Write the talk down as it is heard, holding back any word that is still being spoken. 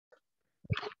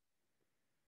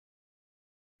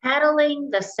Paddling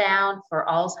the Sound for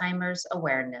Alzheimer's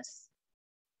Awareness.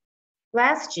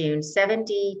 Last June,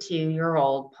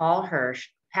 72-year-old Paul Hirsch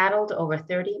paddled over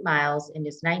 30 miles in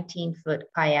his 19-foot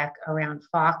kayak around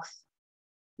Fox,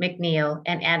 McNeil,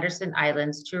 and Anderson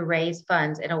Islands to raise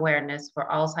funds and awareness for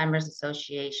Alzheimer's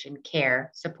Association care,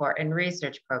 support, and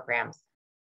research programs.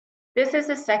 This is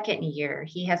the second year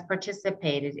he has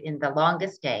participated in the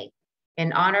longest day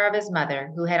in honor of his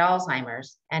mother, who had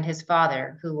Alzheimer's, and his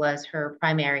father, who was her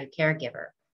primary caregiver.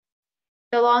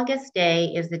 The longest day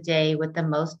is the day with the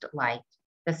most light,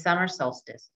 the summer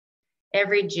solstice.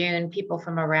 Every June, people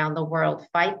from around the world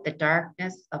fight the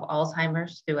darkness of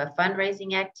Alzheimer's through a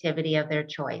fundraising activity of their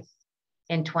choice.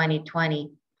 In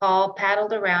 2020, Paul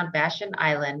paddled around Vashon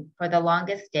Island for the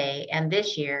longest day, and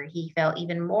this year he felt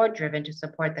even more driven to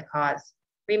support the cause,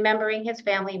 remembering his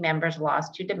family members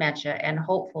lost to dementia and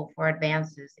hopeful for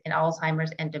advances in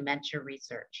Alzheimer's and dementia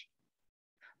research.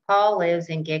 Paul lives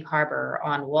in Gig Harbor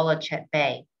on Wollachet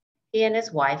Bay. He and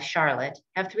his wife, Charlotte,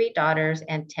 have 3 daughters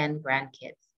and 10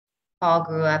 grandkids. Paul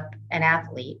grew up an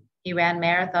athlete. He ran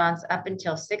marathons up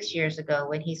until 6 years ago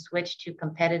when he switched to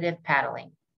competitive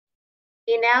paddling.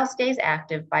 He now stays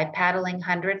active by paddling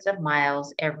hundreds of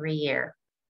miles every year.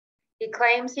 He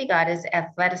claims he got his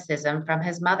athleticism from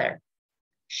his mother.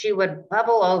 She would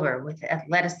bubble over with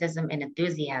athleticism and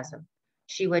enthusiasm.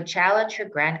 She would challenge her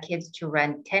grandkids to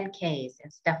run 10Ks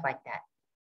and stuff like that.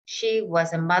 She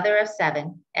was a mother of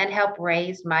 7 and helped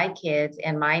raise my kids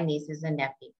and my nieces and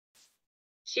nephews.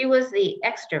 She was the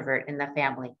extrovert in the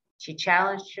family. She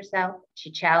challenged herself, she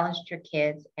challenged her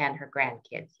kids and her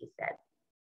grandkids, he said.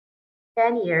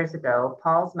 10 years ago,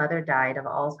 Paul's mother died of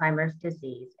Alzheimer's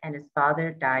disease and his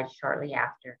father died shortly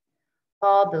after.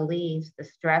 Paul believes the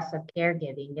stress of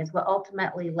caregiving is what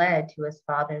ultimately led to his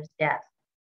father's death.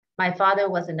 My father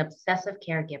was an obsessive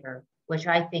caregiver, which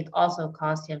I think also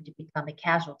caused him to become a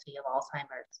casualty of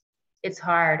Alzheimer's. It's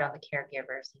hard on the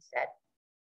caregivers, he said.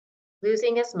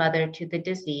 Losing his mother to the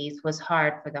disease was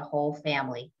hard for the whole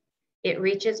family. It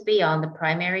reaches beyond the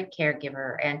primary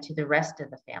caregiver and to the rest of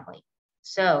the family.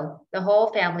 So the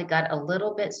whole family got a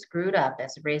little bit screwed up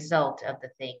as a result of the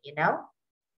thing, you know?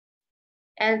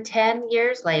 And 10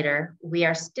 years later, we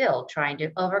are still trying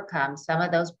to overcome some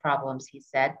of those problems, he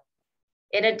said.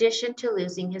 In addition to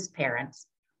losing his parents,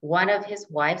 one of his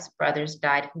wife's brothers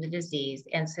died from the disease,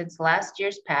 and since last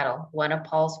year's paddle, one of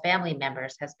Paul's family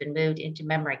members has been moved into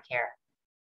memory care.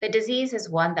 The disease is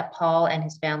one that Paul and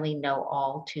his family know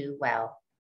all too well.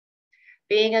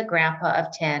 Being a grandpa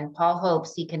of 10, Paul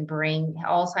hopes he can bring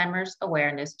Alzheimer's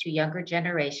awareness to younger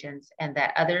generations and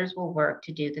that others will work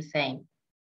to do the same.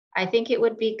 I think it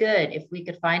would be good if we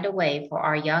could find a way for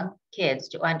our young kids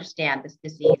to understand this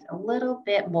disease a little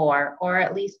bit more, or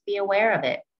at least be aware of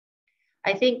it.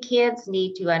 I think kids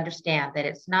need to understand that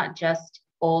it's not just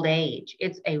old age,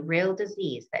 it's a real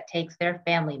disease that takes their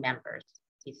family members,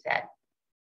 he said.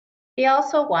 He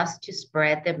also wants to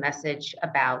spread the message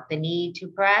about the need to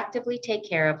proactively take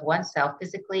care of oneself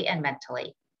physically and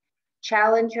mentally.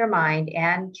 Challenge your mind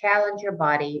and challenge your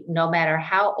body no matter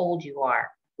how old you are.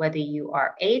 Whether you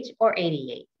are 8 or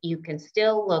 88, you can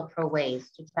still look for ways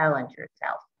to challenge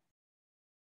yourself.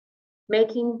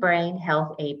 Making brain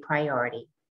health a priority.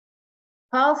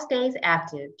 Paul stays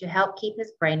active to help keep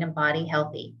his brain and body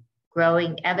healthy.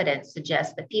 Growing evidence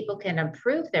suggests that people can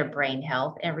improve their brain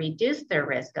health and reduce their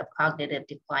risk of cognitive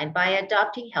decline by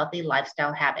adopting healthy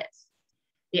lifestyle habits.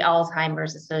 The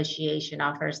Alzheimer's Association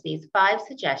offers these 5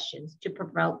 suggestions to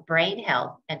promote brain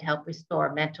health and help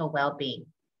restore mental well-being.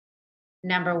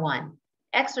 Number 1,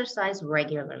 exercise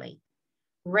regularly.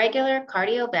 Regular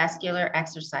cardiovascular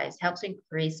exercise helps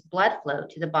increase blood flow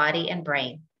to the body and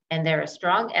brain, and there is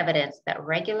strong evidence that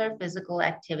regular physical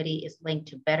activity is linked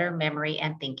to better memory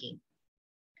and thinking.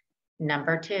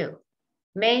 Number 2,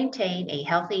 maintain a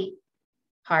healthy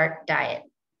heart diet.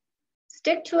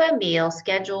 Stick to a meal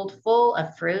scheduled full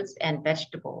of fruits and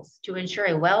vegetables to ensure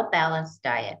a well-balanced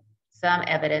diet. Some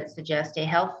evidence suggests a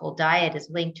healthful diet is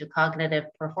linked to cognitive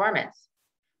performance.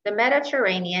 The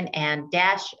Mediterranean and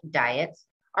DASH diets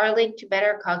are linked to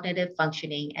better cognitive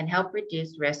functioning and help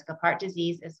reduce risk of heart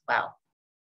disease as well.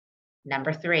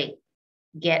 Number 3,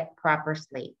 get proper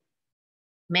sleep.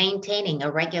 Maintaining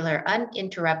a regular,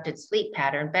 uninterrupted sleep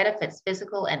pattern benefits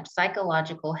physical and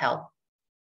psychological health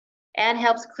and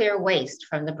helps clear waste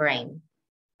from the brain.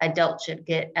 Adults should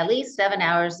get at least 7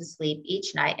 hours of sleep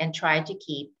each night and try to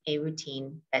keep a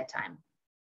routine bedtime.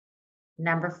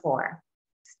 Number 4,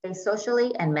 stay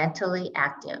socially and mentally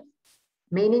active.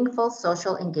 Meaningful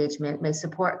social engagement may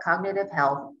support cognitive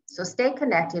health, so stay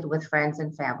connected with friends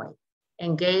and family.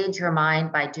 Engage your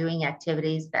mind by doing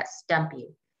activities that stump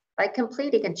you, like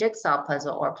completing a jigsaw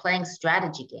puzzle or playing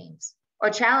strategy games,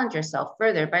 or challenge yourself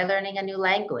further by learning a new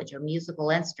language or musical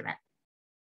instrument.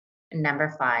 And number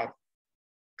 5,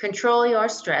 control your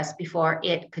stress before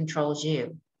it controls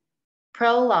you.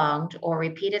 Prolonged or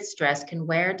repeated stress can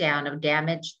wear down or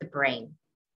damage the brain,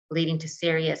 leading to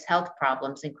serious health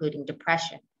problems, including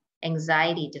depression,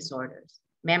 anxiety disorders,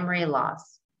 memory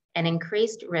loss, and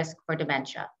increased risk for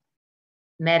dementia.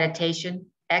 Meditation,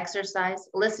 exercise,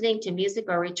 listening to music,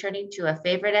 or returning to a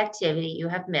favorite activity you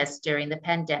have missed during the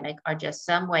pandemic are just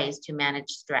some ways to manage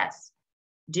stress.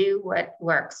 Do what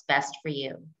works best for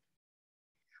you.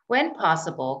 When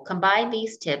possible, combine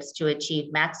these tips to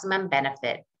achieve maximum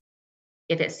benefit.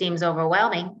 If it seems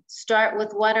overwhelming, start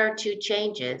with 1 or 2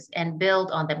 changes and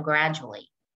build on them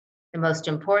gradually. The most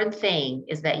important thing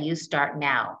is that you start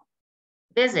now.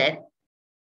 Visit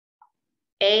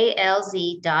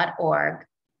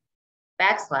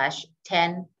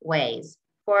alz.org/10 ways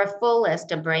for a full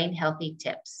list of brain healthy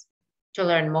tips. To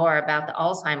learn more about the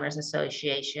Alzheimer's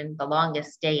Association, the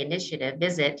Longest Stay Initiative,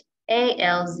 visit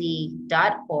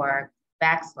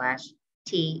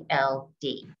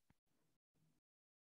alz.org/TLD.